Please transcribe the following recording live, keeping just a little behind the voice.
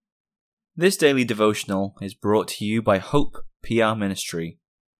This daily devotional is brought to you by Hope PR Ministry.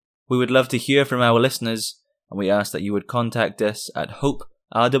 We would love to hear from our listeners, and we ask that you would contact us at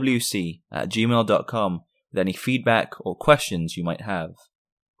hoperwc@gmail.com with any feedback or questions you might have.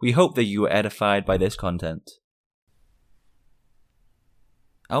 We hope that you are edified by this content.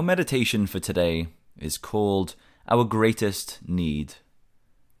 Our meditation for today is called Our Greatest Need.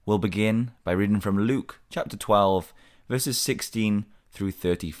 We'll begin by reading from Luke chapter 12, verses 16 through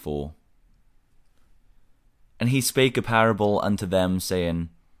 34. And he spake a parable unto them, saying,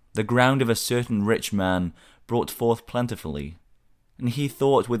 The ground of a certain rich man brought forth plentifully. And he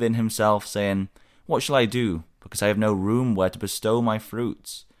thought within himself, saying, What shall I do, because I have no room where to bestow my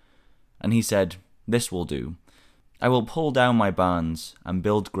fruits? And he said, This will do. I will pull down my barns, and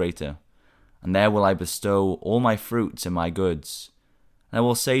build greater, and there will I bestow all my fruits and my goods. And I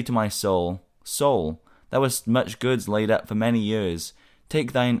will say to my soul, Soul, thou hast much goods laid up for many years.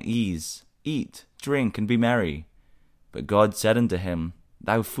 Take thine ease, eat, drink, and be merry. But God said unto him,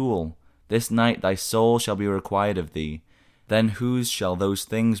 Thou fool, this night thy soul shall be required of thee. Then whose shall those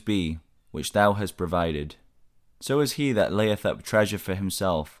things be which thou hast provided? So is he that layeth up treasure for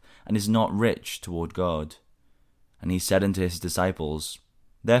himself, and is not rich toward God. And he said unto his disciples,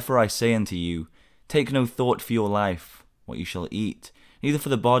 Therefore I say unto you, take no thought for your life, what ye shall eat, neither for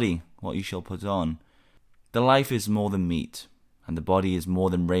the body, what ye shall put on. The life is more than meat, and the body is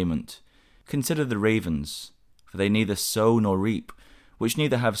more than raiment. Consider the ravens, for they neither sow nor reap, which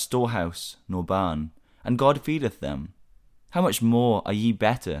neither have storehouse nor barn, and God feedeth them. How much more are ye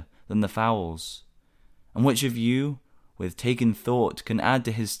better than the fowls? And which of you, with taking thought, can add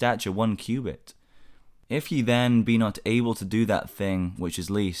to his stature 1 cubit? If ye then be not able to do that thing which is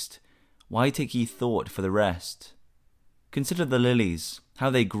least, why take ye thought for the rest? Consider the lilies, how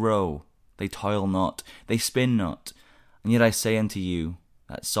they grow, they toil not, they spin not. And yet I say unto you,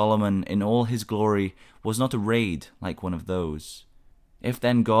 that Solomon in all his glory was not arrayed like one of those. If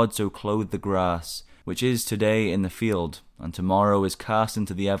then God so clothe the grass, which is today in the field, and tomorrow is cast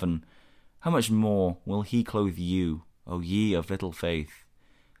into the oven, how much more will he clothe you, O ye of little faith?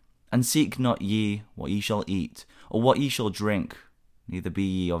 And seek not ye what ye shall eat, or what ye shall drink, neither be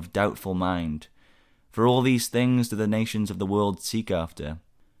ye of doubtful mind. For all these things do the nations of the world seek after,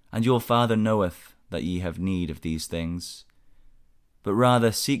 and your Father knoweth that ye have need of these things. But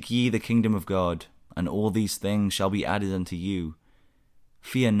rather seek ye the kingdom of God, and all these things shall be added unto you.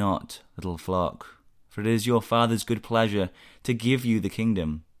 Fear not, little flock, for it is your Father's good pleasure to give you the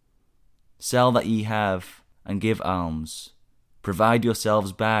kingdom. Sell that ye have, and give alms. Provide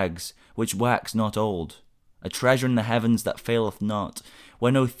yourselves bags, which wax not old, a treasure in the heavens that faileth not,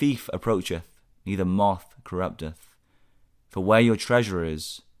 where no thief approacheth, neither moth corrupteth. For where your treasure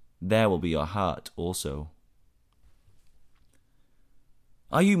is, there will be your heart also.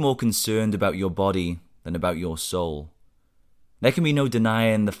 Are you more concerned about your body than about your soul? There can be no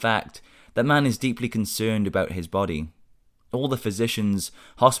denying the fact that man is deeply concerned about his body. All the physicians,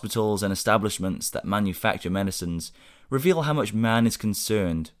 hospitals, and establishments that manufacture medicines reveal how much man is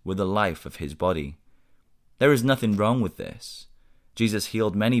concerned with the life of his body. There is nothing wrong with this. Jesus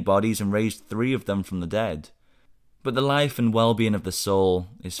healed many bodies and raised 3 of them from the dead. But the life and well-being of the soul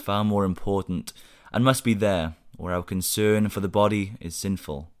is far more important and must be there, or our concern for the body is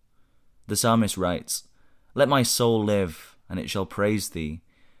sinful. The psalmist writes, Let my soul live, and it shall praise thee,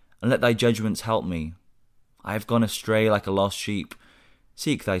 and let thy judgments help me. I have gone astray like a lost sheep.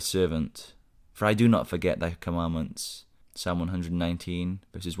 Seek thy servant, for I do not forget thy commandments. Psalm 119,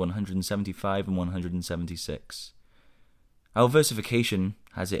 verses 175 and 176. Our versification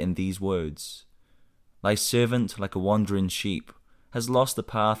has it in these words, Thy servant, like a wandering sheep, has lost the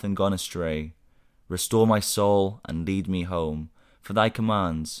path and gone astray. Restore my soul and lead me home, for thy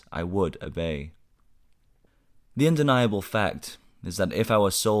commands I would obey. The undeniable fact is that if our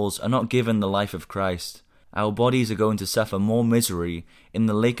souls are not given the life of Christ, our bodies are going to suffer more misery in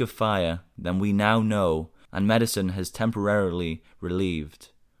the lake of fire than we now know and medicine has temporarily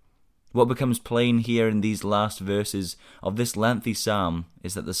relieved. What becomes plain here in these last verses of this lengthy psalm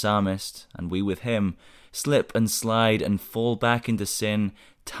is that the psalmist, and we with him, slip and slide and fall back into sin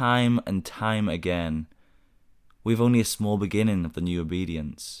time and time again. We have only a small beginning of the new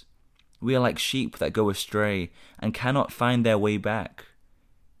obedience. We are like sheep that go astray and cannot find their way back.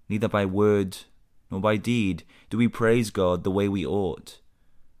 Neither by word nor by deed do we praise God the way we ought.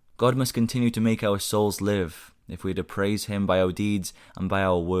 God must continue to make our souls live if we are to praise him by our deeds and by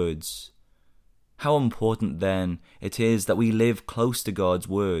our words. How important, then, it is that we live close to God's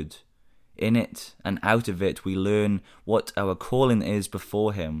word. In it and out of it we learn what our calling is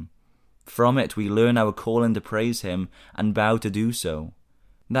before him. From it we learn our calling to praise him and bow to do so.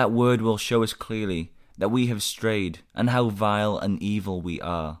 That word will show us clearly that we have strayed and how vile and evil we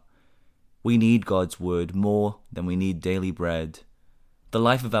are. We need God's word more than we need daily bread. The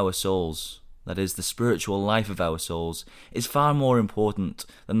life of our souls, that is, the spiritual life of our souls, is far more important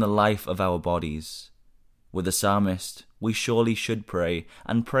than the life of our bodies. With the psalmist, we surely should pray,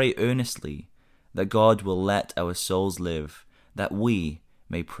 and pray earnestly, that God will let our souls live, that we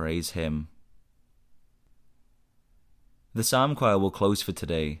may praise him. The psalm choir will close for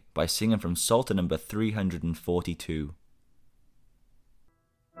today by singing from Psalter number 342.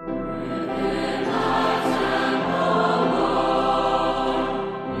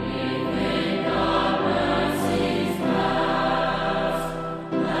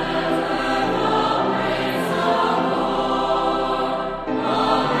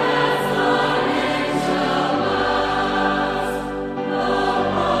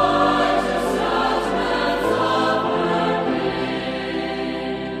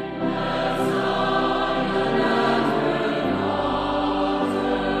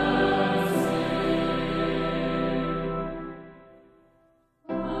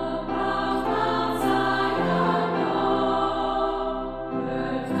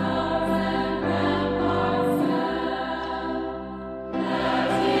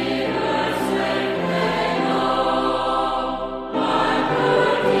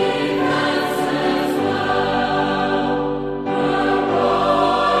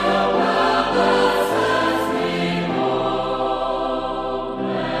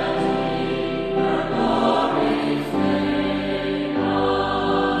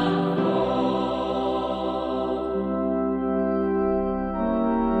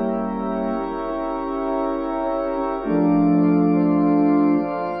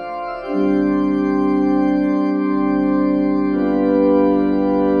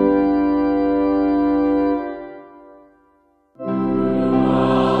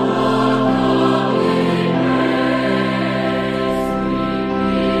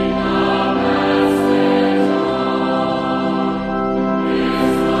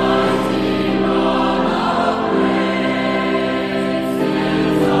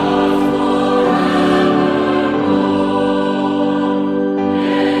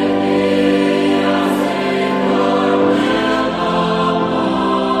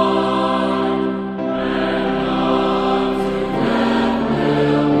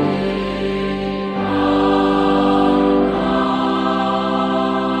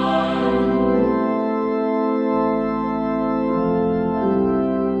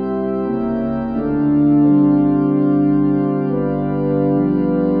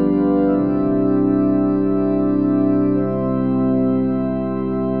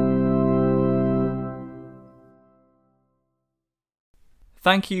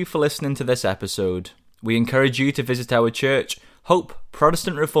 Thank you for listening to this episode. We encourage you to visit our church, Hope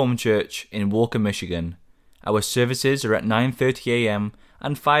Protestant Reformed Church in Walker, Michigan. Our services are at 9:30 a.m.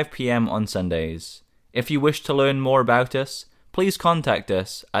 and 5 p.m. on Sundays. If you wish to learn more about us, please contact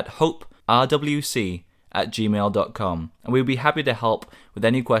us at hoperwc@gmail.com, and we'll be happy to help with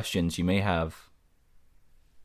any questions you may have.